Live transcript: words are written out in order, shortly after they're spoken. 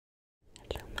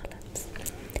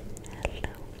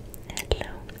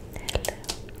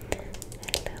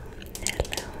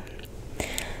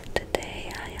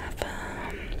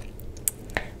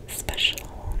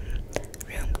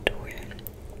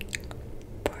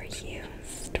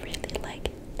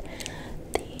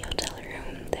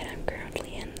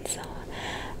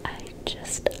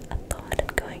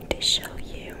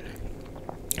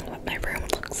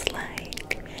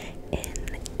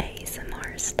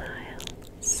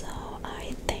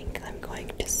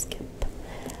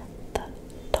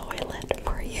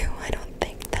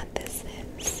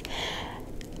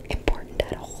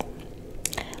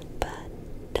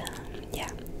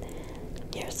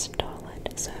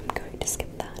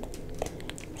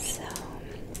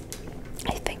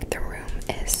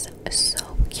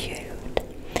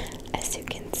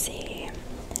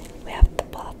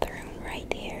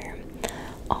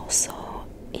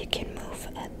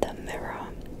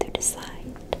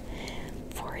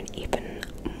even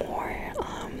more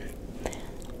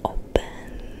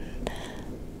open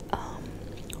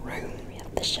room. We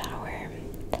have the shower,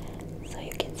 so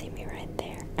you can see me right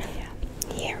there.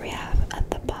 Yeah. Here we have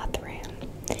the bathroom.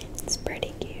 It's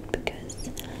pretty cute because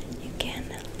you can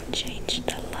change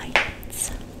the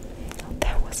lights. Oh,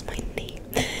 that was my name.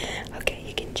 Okay,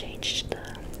 you can change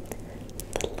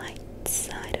the lights.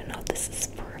 I don't know. This is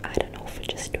for, I don't know, for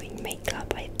just doing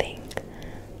makeup. I think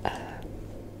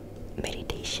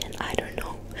meditation. I don't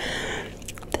know.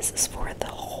 This is for the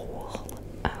whole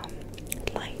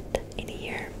light in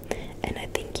here, and I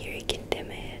think here you can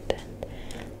dim it.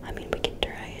 I mean, we can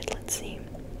try it. Let's see.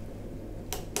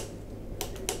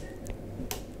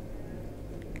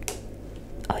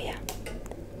 Oh yeah,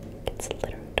 it's a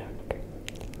little darker,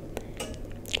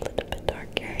 a little bit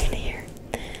darker in here.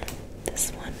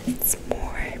 This one, it's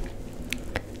more.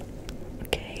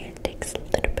 Okay, it takes a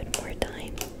little bit more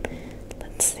time.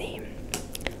 Let's see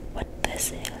what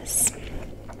this is.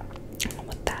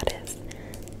 What that is.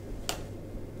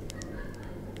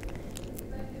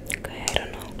 Okay, I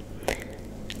don't know.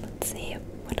 Let's see.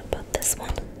 What about this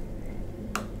one?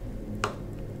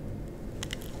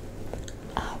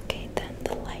 Okay, then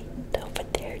the light over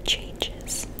there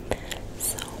changes.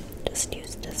 So just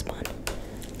use this one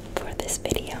for this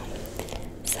video.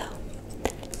 So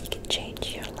you can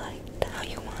change your light how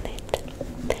you want it.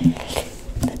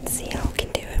 Let's see how we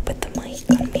can do it with the mic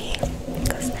on me,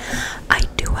 because I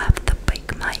do have the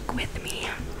big mic with me.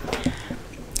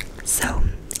 So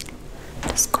I'm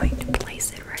just going to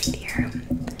place it right here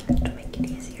to make it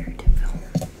easier to film.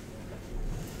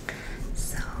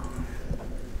 So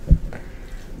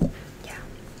yeah,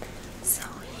 so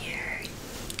here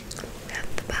we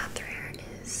have the bathroom,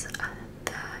 is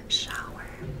the shower.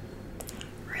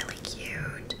 Really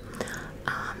cute.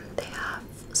 They have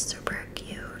super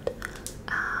cute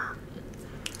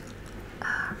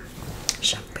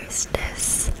shampoo,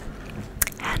 this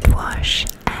hand wash,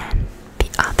 and the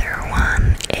other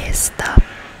one is the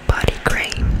body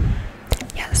cream.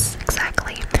 Yes,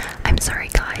 exactly. I'm sorry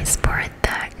guys for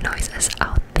the noises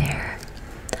out there.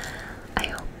 I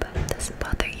hope it doesn't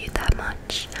bother you that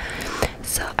much.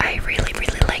 So I really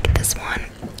like this one.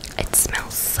 It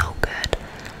smells so good.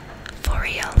 For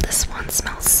real, this one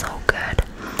smells so good.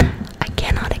 I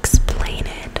cannot explain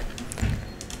it.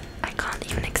 I can't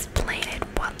even explain it,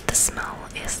 what the smell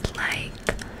is like.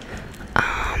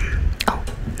 Oh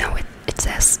no, it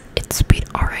says it's sweet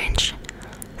orange,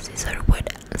 scissorwood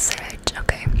sage.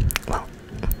 Okay, well,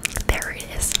 there it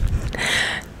is.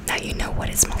 Now you know what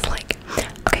it smells like.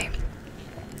 Okay,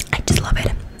 I just love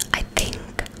it. I think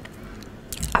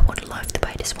I would love to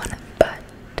buy this one, but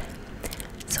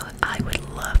so I would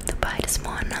love to buy this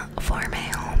one for my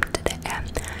home today.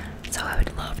 So I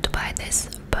would love to buy this,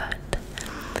 but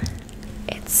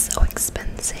it's so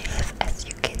expensive, as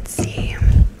you can see.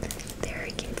 There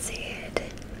you can see it.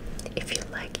 If you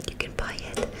like it, you can buy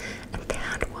it. And the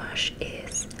hand wash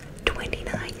is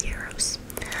 29 euros.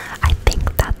 I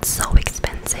think that's so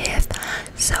expensive,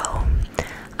 so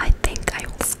I think I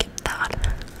will skip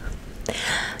that.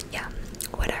 Yeah,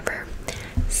 whatever.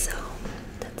 So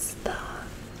that's the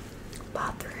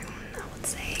bathroom, I would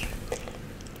say.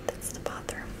 That's the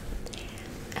bathroom.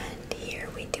 And here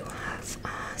we do have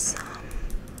some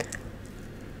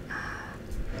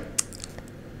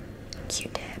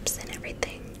Q-tips and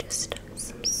everything. Just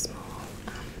some small,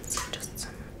 just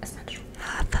some essential.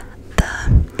 Have the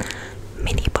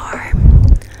mini bar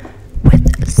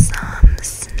with some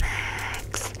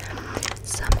snacks,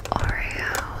 some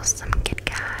Oreos, some Kit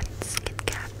Kats,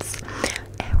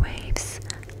 Airwaves,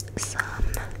 some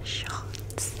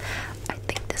shots. I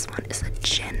think this one is a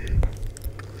gin.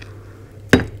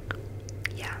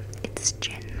 Yeah, it's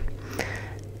gin.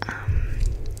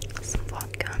 Some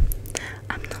vodka.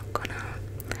 I'm not gonna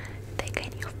take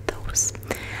any of those.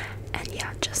 And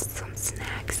yeah, just some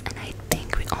snacks. And I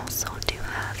think we also do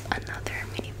have another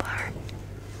mini bar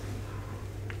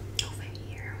over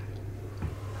here.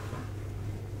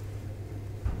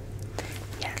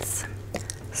 Yes.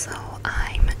 So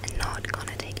I'm not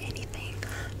gonna take anything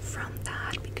from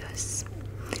that because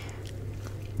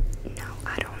no,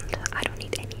 I don't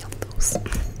need any of those.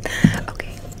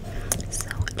 Okay, so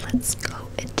let's go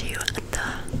into the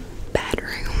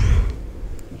bedroom.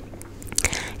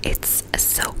 It's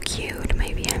so cute.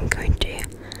 Maybe I'm going to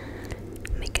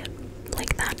make it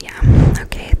like that. Yeah,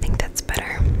 okay, I think that's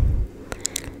better.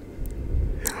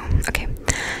 No, okay,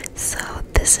 so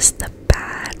this is the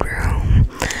bedroom.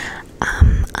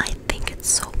 I think it's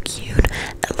so cute.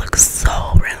 It looks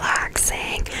so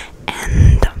relaxing,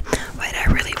 and what I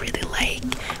really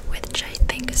like, which I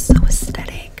think is so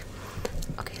aesthetic.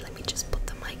 Okay, let me just put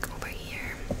the mic over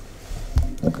here.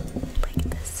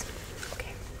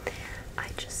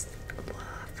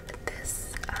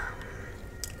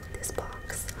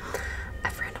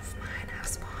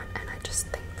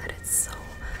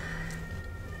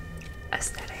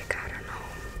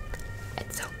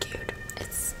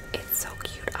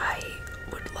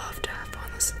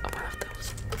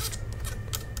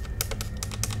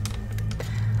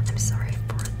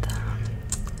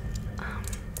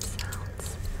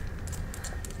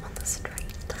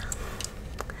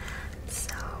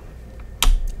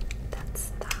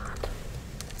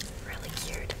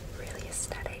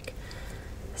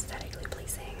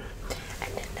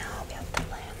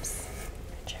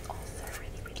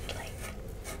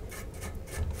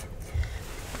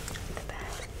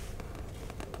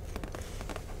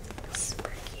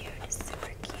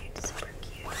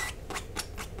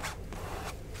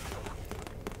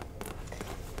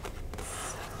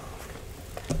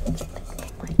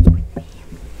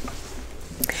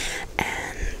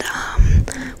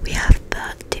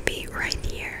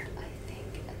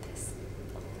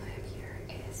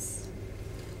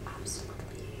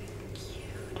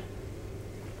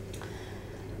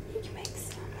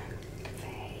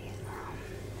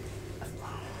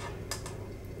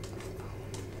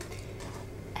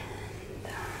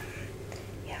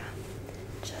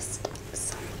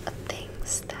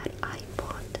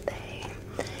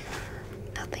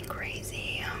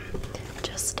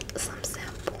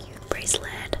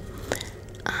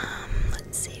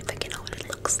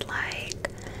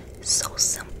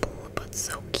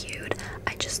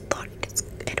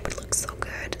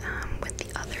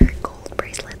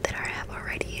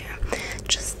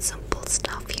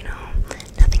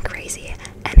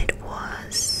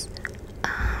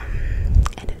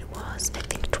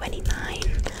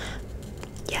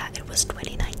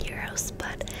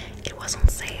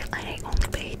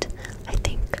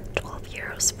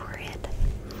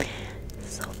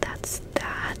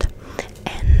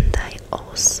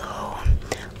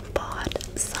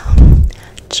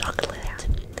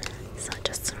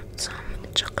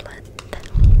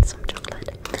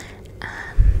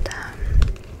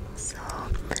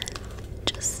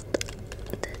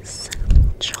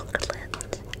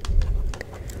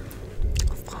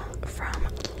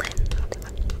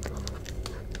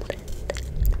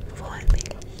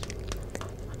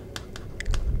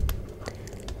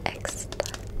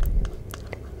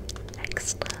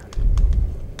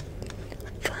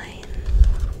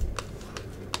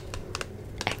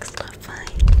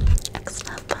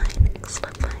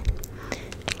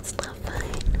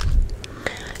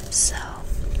 So